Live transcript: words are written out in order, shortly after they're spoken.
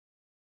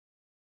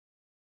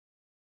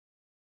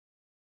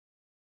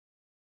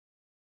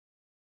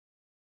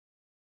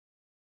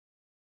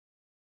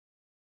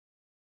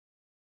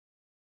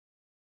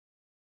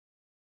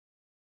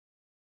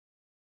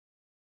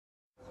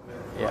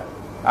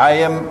I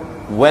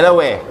am well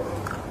aware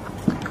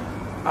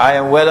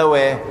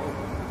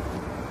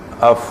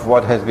of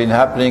what has been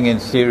happening in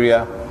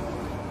Syria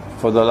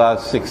for the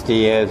last 60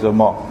 years or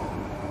more.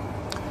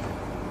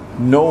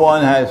 No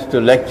one has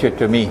to lecture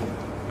to me.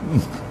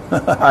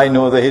 I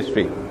know the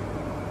history.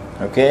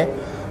 Okay?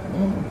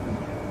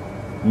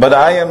 But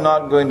I am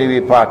not going to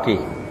be party,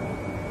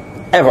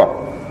 ever,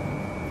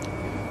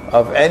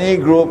 of any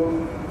group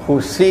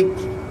who seek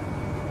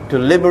to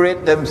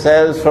liberate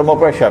themselves from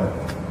oppression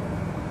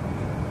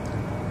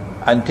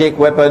and take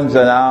weapons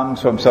and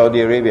arms from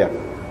Saudi Arabia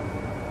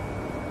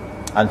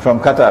and from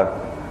Qatar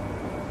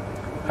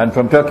and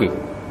from Turkey.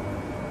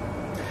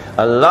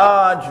 A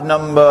large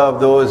number of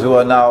those who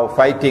are now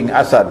fighting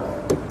Assad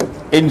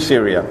in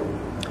Syria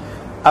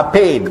are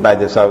paid by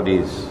the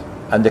Saudis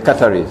and the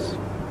Qataris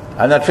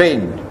and are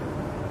trained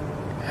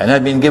and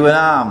have been given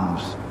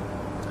arms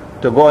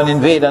to go and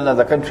invade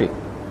another country.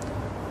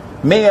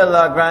 May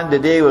Allah grant the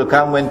day will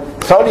come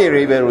when Saudi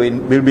Arabia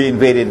will be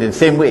invaded in the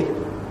same way.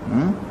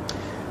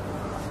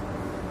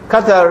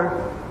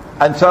 Qatar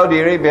and Saudi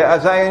Arabia are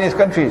Zionist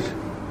countries.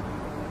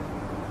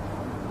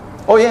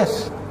 Oh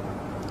yes.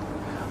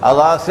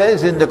 Allah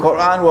says in the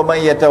Quran,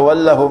 وَمَنْ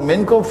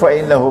يَتَوَلَّهُمْ مِنْكُمْ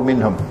فَإِنَّهُ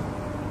مِنْهُمْ.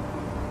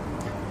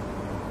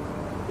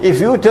 If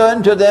you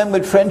turn to them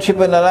with friendship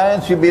and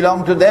alliance, you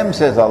belong to them,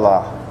 says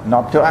Allah,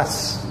 not to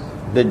us,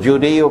 the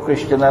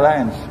Judeo-Christian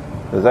alliance,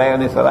 the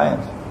Zionist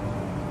alliance.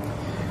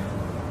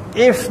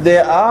 If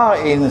there are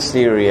in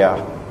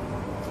Syria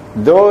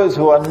those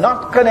who are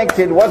not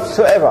connected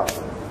whatsoever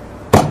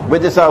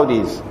with the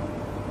Saudis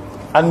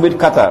and with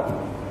Qatar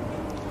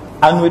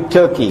and with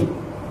Turkey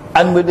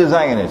and with the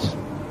Zionists,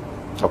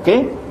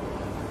 okay?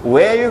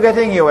 Where are you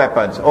getting your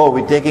weapons? Oh,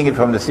 we're taking it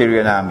from the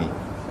Syrian army.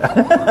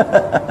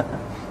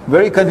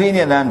 Very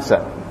convenient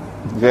answer.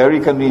 Very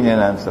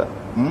convenient answer.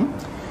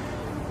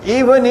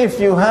 Even if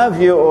you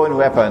have your own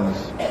weapons,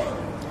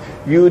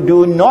 you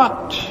do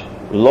not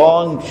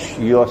launch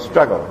your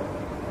struggle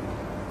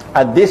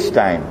at this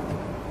time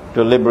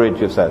to liberate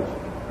yourself.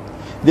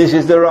 This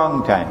is the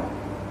wrong time.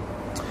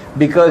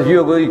 Because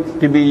you're going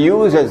to be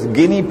used as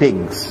guinea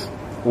pigs.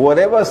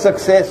 Whatever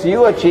success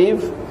you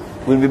achieve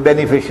will be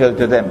beneficial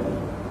to them.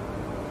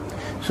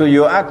 So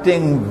you're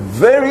acting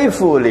very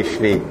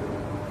foolishly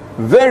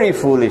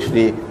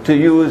to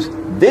use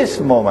this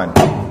moment,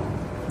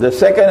 the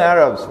second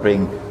Arab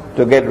Spring,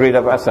 to get rid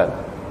of Assad.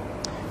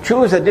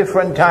 Choose a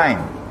different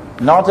time,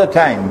 not a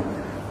time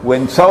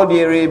when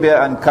Saudi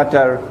Arabia and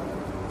Qatar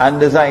and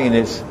the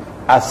Zionists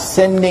are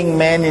sending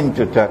men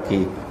into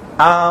Turkey,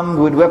 armed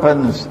with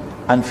weapons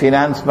and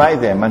financed by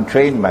them and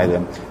trained by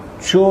them.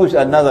 Choose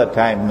another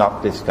time,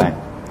 not this time.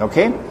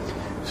 Okay?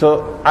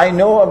 So I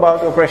know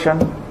about oppression.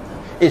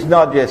 It's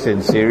not just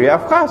in Syria,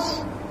 of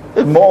course.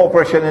 There's more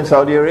oppression in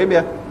Saudi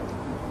Arabia.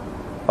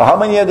 How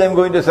many of them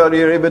going to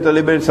Saudi Arabia to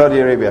liberate Saudi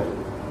Arabia?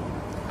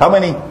 How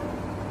many?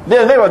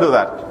 They'll never do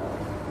that.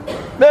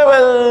 They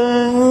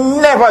will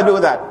never do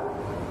that.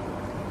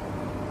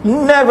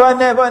 Never,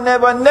 never,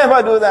 never,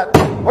 never do that.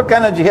 What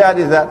kind of jihad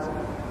is that?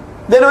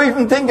 They don't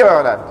even think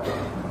about that.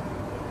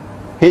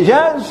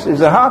 Hijaz is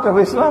the heart of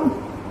Islam.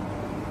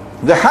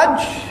 The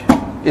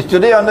Hajj is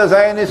today under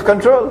Zionist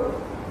control.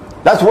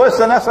 That's worse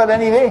than Assad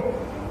anyway.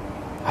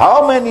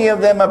 How many of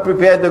them are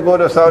prepared to go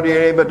to Saudi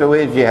Arabia to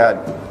wage jihad?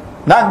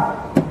 None.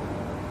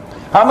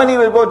 How many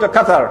will go to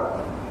Qatar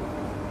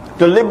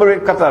to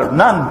liberate Qatar?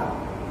 None.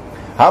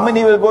 How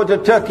many will go to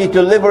Turkey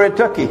to liberate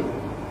Turkey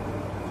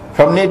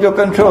from NATO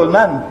control?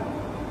 None.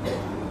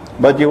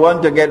 But you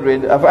want to get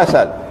rid of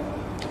Assad.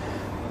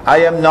 I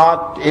am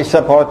not a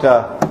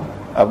supporter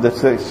of the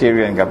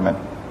Syrian government.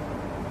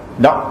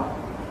 No.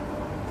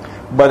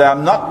 But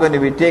I'm not going to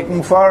be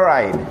taken for a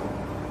ride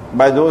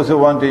by those who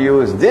want to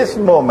use this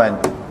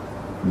moment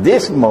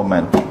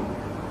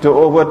to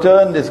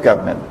overturn this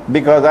government.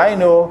 Because I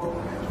know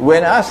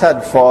when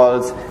Assad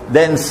falls,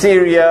 then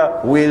Syria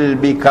will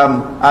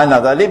become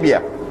another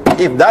Libya.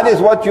 If that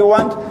is what you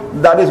want,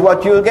 that is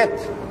what you'll get.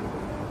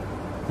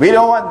 We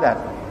don't want that.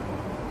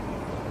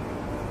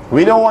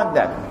 We don't want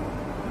that.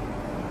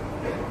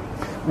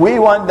 We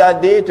want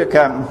that day to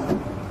come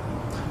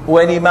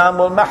when Imam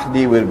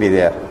al-Mahdi will be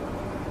there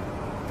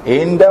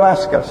in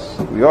Damascus,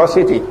 your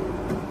city.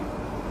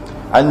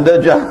 And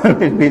Dajjal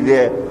will be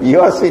there,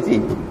 your city.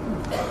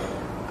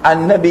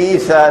 And Nabi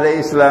Isa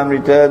alayhi salam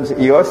returns,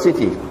 your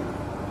city.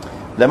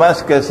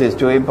 Damascus is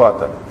too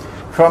important.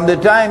 From the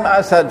time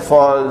Assad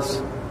falls,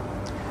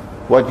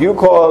 what you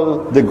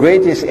call the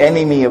greatest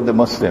enemy of the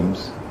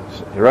Muslims,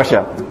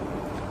 Russia,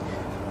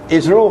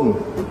 is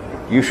Rome.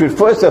 You should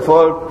first of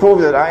all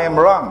prove that I am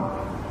wrong.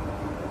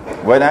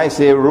 When I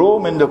say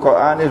Rome in the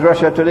Quran is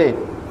Russia today,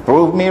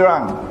 prove me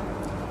wrong.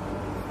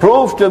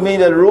 Prove to me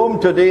that Rome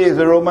today is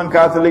the Roman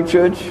Catholic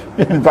Church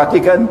in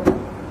Vatican,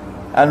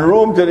 and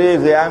Rome today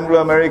is the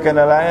Anglo-American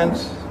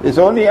Alliance. It's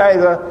only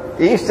either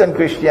Eastern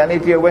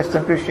Christianity or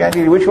Western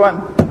Christianity. Which one?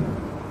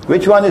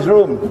 Which one is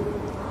Rome?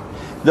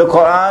 The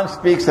Quran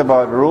speaks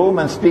about Rome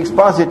and speaks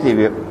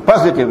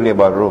positively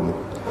about Rome.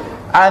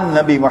 And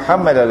Nabi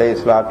Muhammad alayhi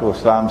salatu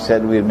wasalam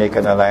said we'll make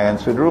an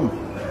alliance with Rome.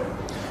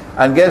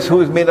 And guess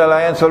who's made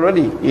alliance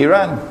already?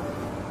 Iran.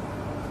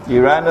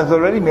 Iran has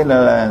already made an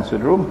alliance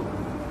with Rome.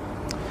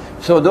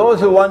 So those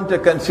who want to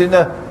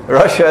consider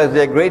Russia as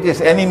their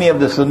greatest enemy of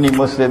the Sunni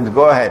Muslims,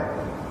 go ahead.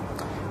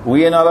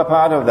 We are not a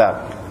part of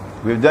that.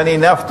 We've done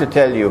enough to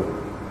tell you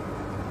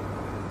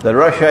that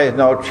Russia is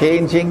now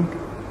changing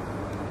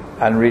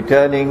and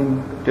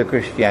returning to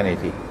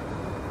Christianity.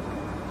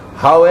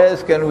 How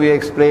else can we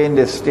explain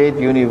the State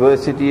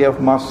University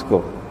of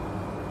Moscow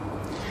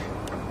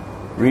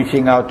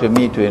reaching out to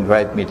me to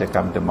invite me to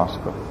come to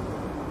Moscow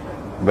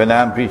when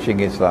I'm preaching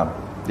Islam,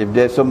 if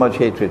there's so much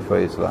hatred for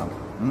Islam?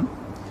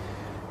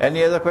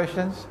 Any other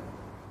questions?